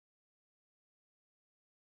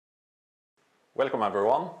Welcome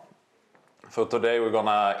everyone. So today we're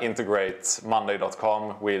gonna integrate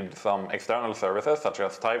Monday.com with some external services such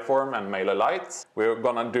as Typeform and MailerLite. We're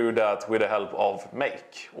gonna do that with the help of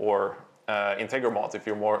Make or Integromat if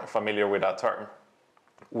you're more familiar with that term.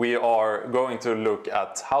 We are going to look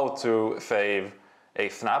at how to save a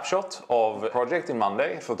snapshot of a project in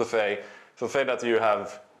Monday. So say that you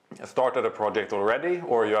have started a project already,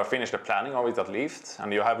 or you have finished the planning of it at least,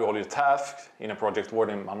 and you have all your tasks in a project board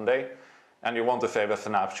in Monday, and you want to save a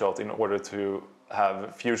snapshot in order to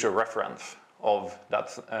have future reference of that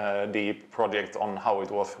the project on how it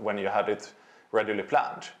was when you had it readily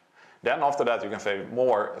planned. Then after that you can save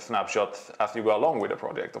more snapshots as you go along with the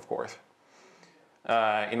project, of course,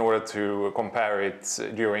 in order to compare it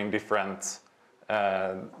during different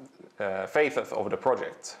phases of the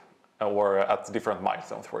project, or at different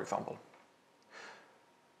milestones, for example.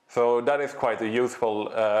 So that is quite a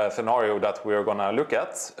useful scenario that we're going to look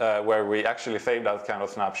at, where we actually save that kind of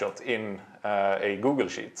snapshot in a Google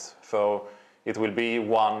Sheet. So it will be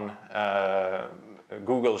one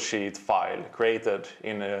Google Sheet file created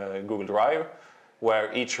in a Google Drive,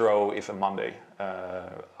 where each row is a Monday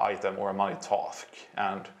item or a Monday task,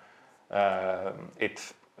 and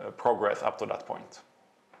its progress up to that point.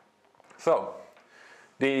 So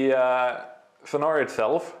the scenario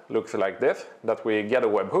itself looks like this, that we get a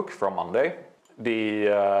webhook from Monday. The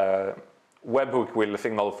webhook will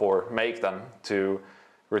signal for Make then to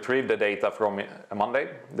retrieve the data from Monday,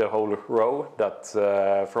 the whole row that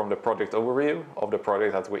from the project overview of the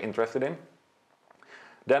project that we're interested in.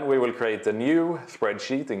 Then we will create a new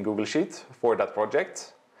spreadsheet in Google Sheet for that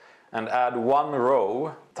project and add one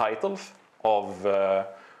row titles of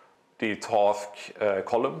the task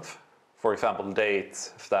columns. For example, date,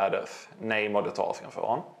 status, name of the task, and so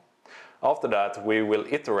on. After that, we will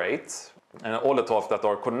iterate all the tasks that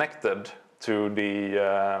are connected to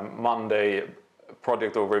the Monday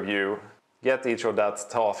project overview, get each of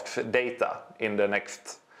that task's data in the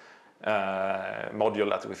next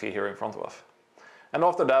module that we see here in front of us. And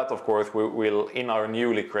after that, of course, we will, in our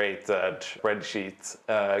newly created spreadsheet,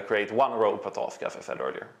 create one row per task, as I said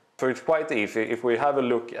earlier. So it's quite easy. If we have a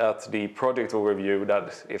look at the project overview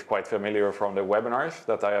that is quite familiar from the webinars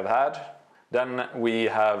that I have had, then we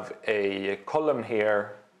have a column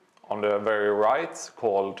here on the very right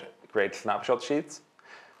called Create Snapshot Sheets.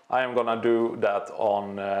 I am gonna do that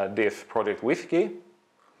on this project wiki.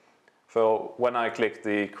 So when I click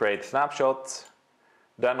the Create Snapshot,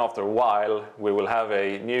 then after a while we will have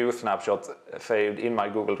a new snapshot saved in my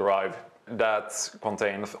Google Drive that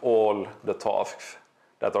contains all the tasks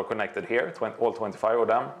that are connected here, all 25 of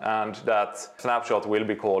them, and that snapshot will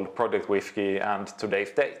be called Project Wiki and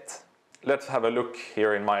today's date. Let's have a look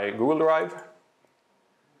here in my Google Drive.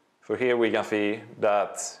 So here we can see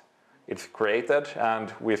that it's created,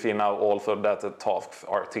 and we see now also that the tasks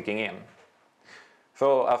are ticking in.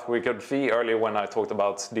 So as we could see earlier when I talked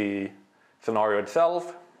about the scenario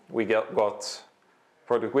itself, we got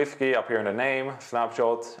Project Wiki up here in the name,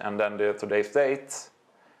 snapshot, and then the today's date.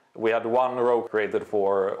 We had one row created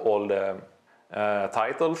for all the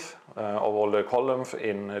titles of all the columns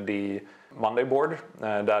in the Monday board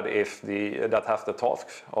that has the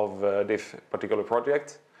tasks of this particular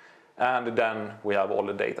project. And then we have all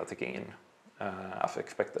the data ticking in as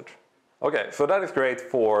expected. Okay, so that is great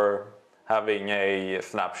for having a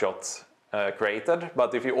snapshot created,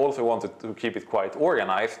 but if you also wanted to keep it quite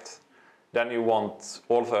organized, then you want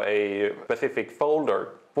also a specific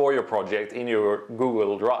folder for your project in your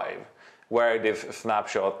Google Drive where this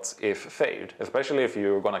snapshot is saved, especially if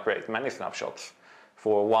you're going to create many snapshots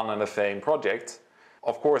for one and the same project.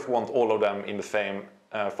 Of course, you want all of them in the same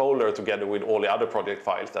folder together with all the other project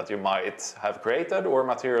files that you might have created or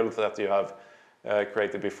materials that you have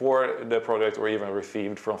created before the project or even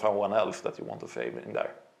received from someone else that you want to save in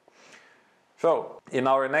there. So in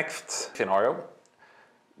our next scenario,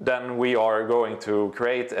 then we are going to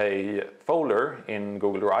create a folder in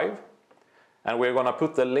Google Drive, and we're going to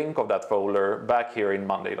put the link of that folder back here in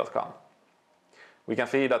Monday.com. We can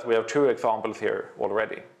see that we have two examples here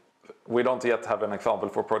already. We don't yet have an example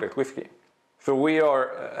for Project Wiki. So we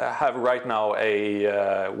have right now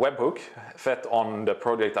a webhook set on the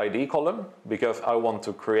project ID column because I want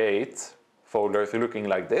to create folders looking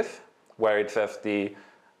like this, where it says the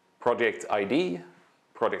project ID,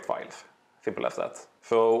 project files. Simple as that.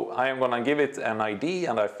 So I am going to give it an ID,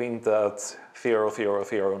 and I think that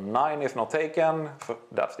 0009 is not taken, so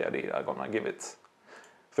that's the ID I'm going to give it.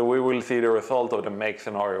 So we will see the result of the make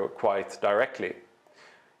scenario quite directly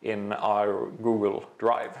in our Google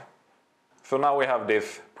Drive. So now we have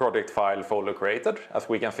this project file folder created, as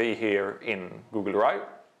we can see here in Google Drive.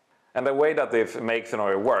 And the way that this make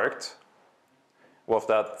scenario worked was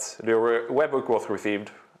that the webhook was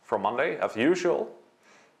received from Monday as usual.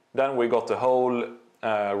 Then we got the whole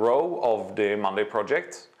row of the Monday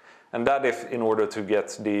project, and that is in order to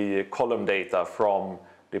get the column data from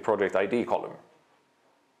the project ID column.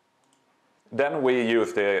 Then we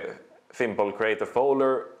use the simple create a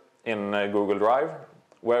folder in Google Drive,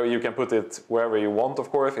 where you can put it wherever you want, of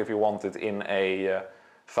course, if you want it in a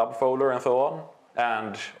subfolder and so on.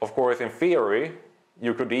 And of course, in theory,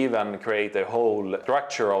 you could even create a whole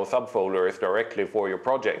structure of subfolders directly for your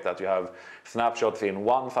project, that you have snapshots in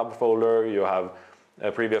one subfolder, you have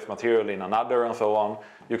previous material in another, and so on.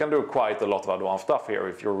 You can do quite a lot of advanced stuff here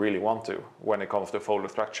if you really want to when it comes to folder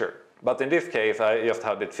structure. But in this case, I just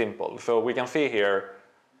had it simple. So we can see here,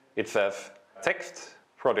 it says text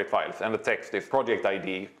project files, and the text is project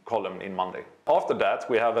ID column in Monday. After that,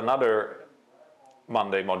 we have another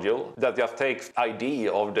Monday module that just takes ID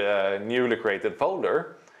of the newly created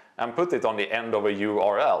folder and put it on the end of a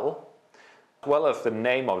URL, as well as the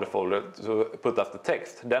name of the folder to put as the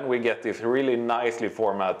text. Then we get this really nicely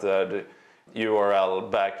formatted URL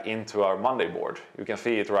back into our Monday board. You can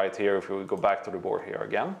see it right here if we go back to the board here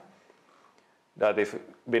again. That is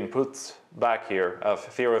been put back here as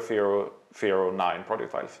 0009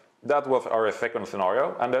 project files. That was our second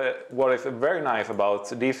scenario, and what is very nice about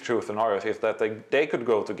these two scenarios is that they could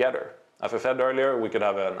go together. As I said earlier, we could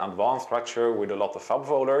have an advanced structure with a lot of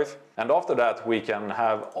subfolders, and after that we can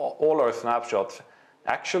have all our snapshots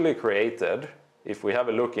actually created. If we have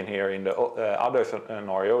a look in here in the other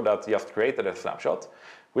scenario that just created a snapshot,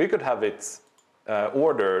 we could have it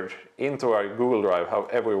ordered into our Google Drive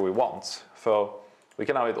however we want. So we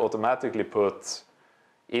can have it automatically put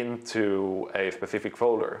into a specific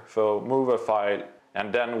folder. So move a file,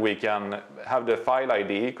 and then we can have the file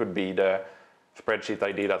ID could be the spreadsheet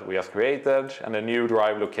ID that we have created, and the new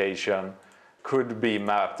drive location could be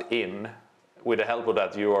mapped in with the help of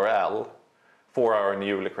that URL for our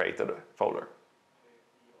newly created folder.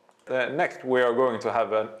 Next, we are going to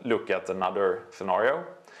have a look at another scenario.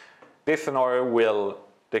 This scenario will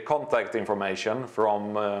the contact information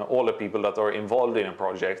from all the people that are involved in a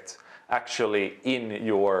project actually in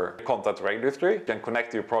your contact registry. You can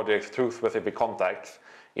connect your projects to specific contacts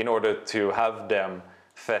in order to have them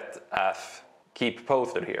set as keep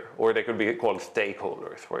posted here, or they could be called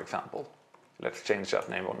stakeholders, for example. Let's change that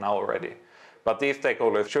name now already. But these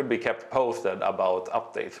stakeholders should be kept posted about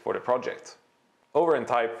updates for the project. Over in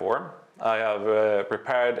Typeform, I have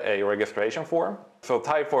prepared a registration form. So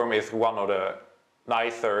Typeform is one of the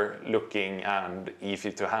nicer looking and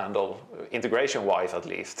easy to handle, integration-wise at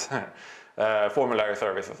least, formulary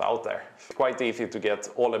services out there. It's quite easy to get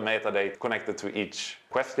all the metadata connected to each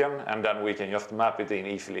question, and then we can just map it in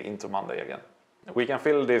easily into Monday again. We can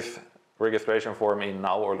fill this registration form in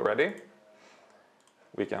now already.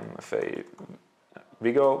 We can say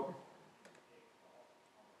Vigo.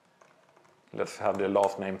 Let's have the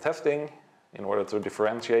last name testing in order to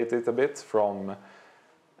differentiate it a bit from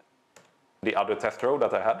the other test row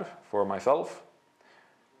that I had for myself.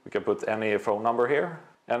 We can put any phone number here,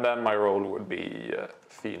 and then my role would be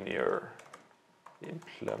Senior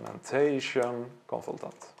Implementation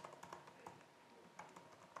Consultant.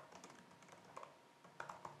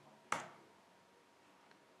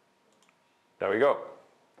 There we go.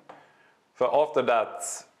 So after that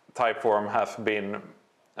Typeform has been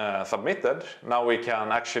submitted, now we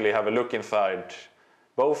can actually have a look inside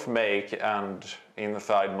both Make and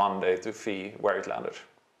inside Monday to see where it landed.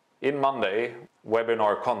 In Monday,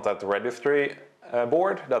 webinar contact registry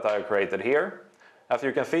board that I created here. As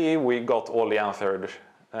you can see, we got all the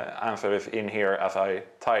answers in here as I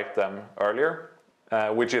typed them earlier,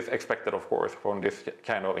 which is expected, of course, from this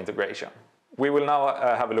kind of integration. We will now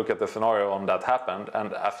have a look at the scenario on that happened,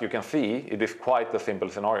 and as you can see, it is quite a simple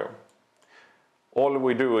scenario. All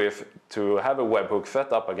we do is to have a webhook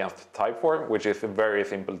set up against Typeform, which is very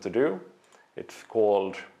simple to do. It's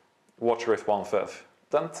called watch responses,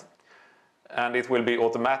 and it will be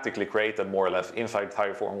automatically created more or less inside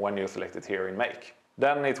Typeform when you select it here in Make.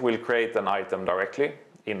 Then it will create an item directly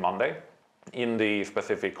in Monday in the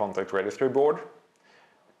specific contact registry board.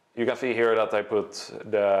 You can see here that I put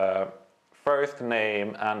the first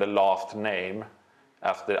name and the last name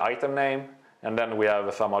as the item name, and then we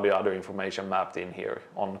have some of the other information mapped in here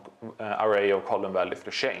on array of column values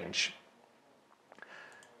to change.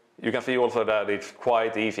 You can see also that it's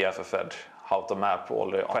quite easy, as I said, how to map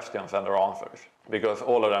all the questions and their answers, because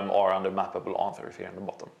all of them are under mappable answers here in the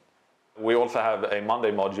bottom. We also have a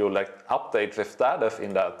Monday module that updates the status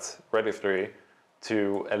in that registry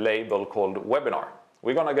to a label called webinar.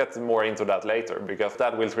 We're going to get more into that later, because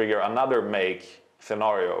that will trigger another Make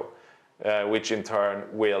scenario which in turn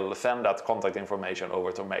will send that contact information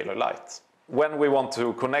over to MailerLite. When we want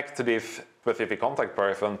to connect this specific contact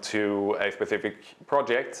person to a specific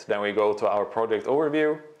project, then we go to our project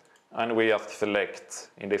overview and we just select,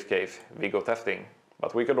 in this case, Viggo Testing.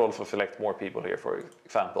 But we could also select more people here, for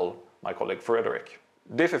example, my colleague Frederick.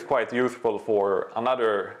 This is quite useful for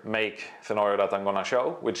another make scenario that I'm gonna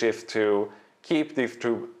show, which is to keep these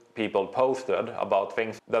two people posted about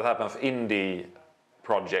things that happens in the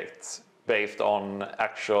projects based on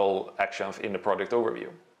actual actions in the project overview.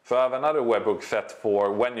 So I have another webhook set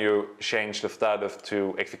for when you change the status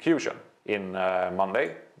to execution in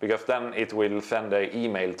Monday, because then it will send an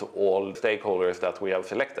email to all stakeholders that we have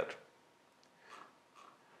selected.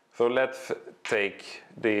 So let's take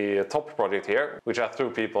the top project here, which has two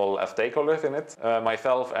people as stakeholders in it,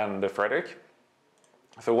 myself and Frederick.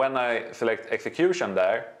 So when I select execution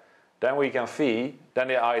there, then we can see then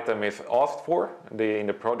the item is asked for in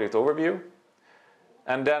the project overview.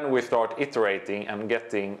 And then we start iterating and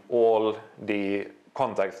getting all the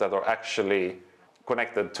contacts that are actually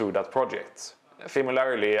connected to that project.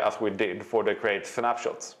 Similarly as we did for the create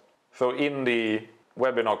snapshots. So in the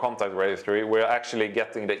webinar contact registry, we're actually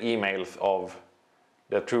getting the emails of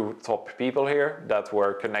the two top people here that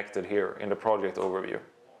were connected here in the project overview.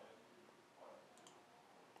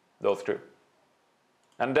 Those two.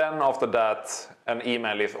 And then after that, an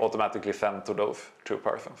email is automatically sent to those two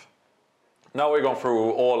persons. Now we're going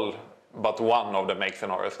through all but one of the make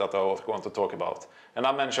scenarios that I was going to talk about. And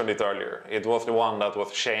I mentioned it earlier. It was the one that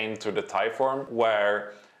was chained to the Typeform,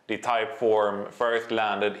 where the Typeform first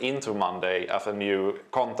landed into Monday as a new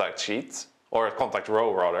contact sheet, or a contact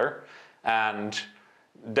row rather. And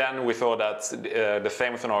then we saw that the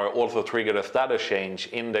same scenario also triggered a status change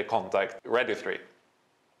in the contact registry.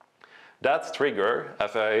 That trigger,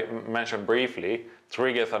 as I mentioned briefly,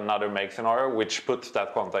 triggers another make scenario which puts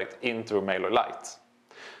that contact into MailerLite.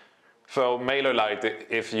 So MailerLite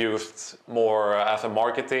is used more as a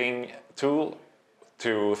marketing tool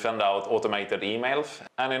to send out automated emails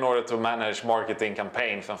and in order to manage marketing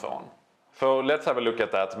campaigns and so on. So let's have a look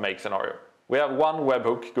at that make scenario. We have one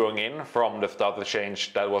webhook going in from the status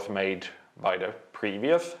change that was made by the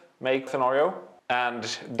previous make scenario, and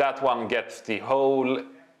that one gets the whole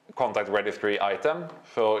contact registry item.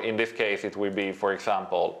 So in this case it will be, for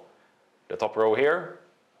example, the top row here,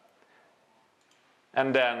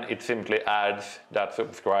 and then it simply adds that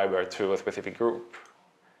subscriber to a specific group.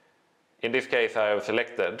 In this case I have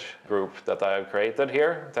selected a group that I have created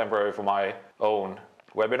here, temporarily for my own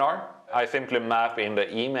webinar. I simply map in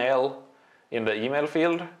the email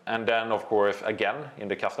field, and then of course again in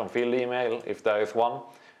the custom field email if there is one.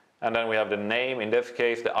 And then we have the name. In this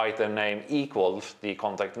case, the item name equals the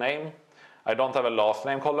contact name. I don't have a last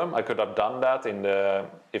name column. I could have done that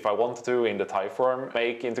if I wanted to in the Typeform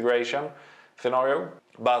make integration scenario,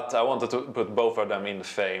 but I wanted to put both of them in the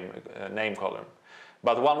same name column.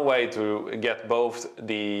 But one way to get both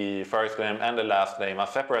the first name and the last name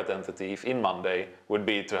as separate entities in Monday would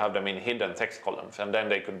be to have them in hidden text columns, and then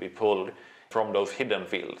they could be pulled from those hidden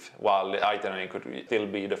fields, while the item name could still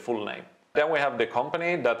be the full name. Then we have the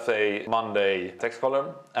company, that's a Monday text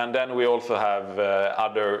column. And then we also have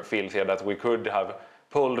other fields here that we could have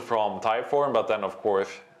pulled from Typeform, but then of course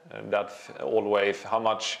that's always how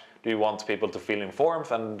much do you want people to fill in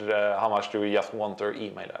forms and how much do we just want their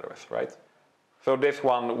email address, right? So this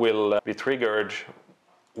one will be triggered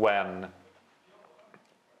when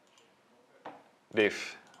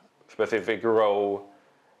this specific row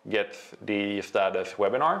gets the status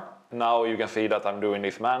webinar. Now you can see that I'm doing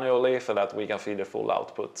this manually so that we can see the full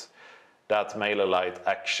output that MailerLite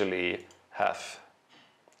actually has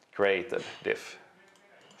created this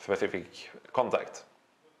specific contact.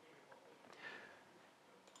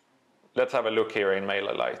 Let's have a look here in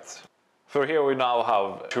MailerLite. So here we now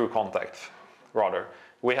have two contacts, rather.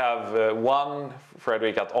 We have one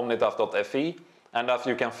Frederick at omnitas.se, and as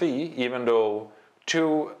you can see, even though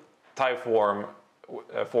two Typeform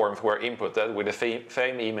forms were inputted with the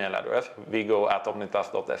same email address,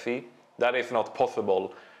 viggo@omnitas.se, that is not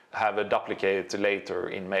possible to have a duplicate later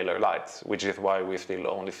in MailerLite, which is why we still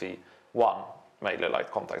only see one MailerLite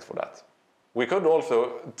contact for that. We could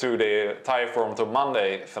also, to the Typeform to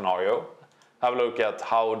Monday scenario, have a look at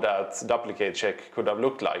how that duplicate check could have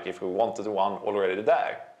looked like if we wanted one already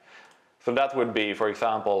there. So that would be, for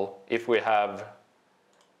example, if we have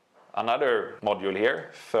another module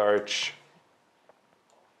here, search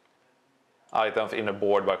items in a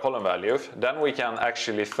board by column values, then we can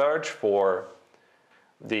actually search for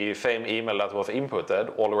the same email that was inputted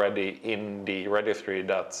already in the registry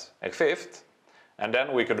that exists. And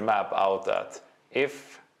then we could map out that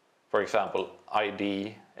if, for example,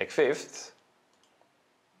 ID exists,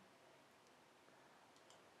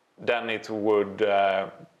 then it would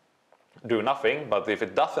do nothing, but if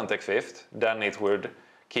it doesn't exist, then it would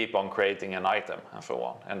keep on creating an item and so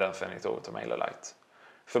on, and then send it over to MailerLite.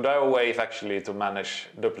 So there are ways actually to manage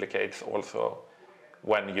duplicates also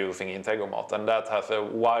when using Integromat, and that has a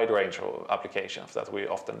wide range of applications that we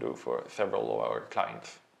often do for several of our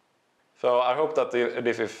clients. So I hope that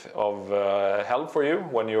this is of help for you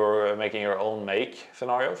when you're making your own make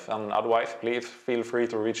scenarios, and otherwise please feel free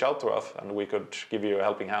to reach out to us and we could give you a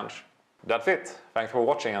helping hand. That's it. Thanks for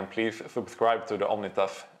watching, and please subscribe to the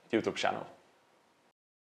Omnitas YouTube channel.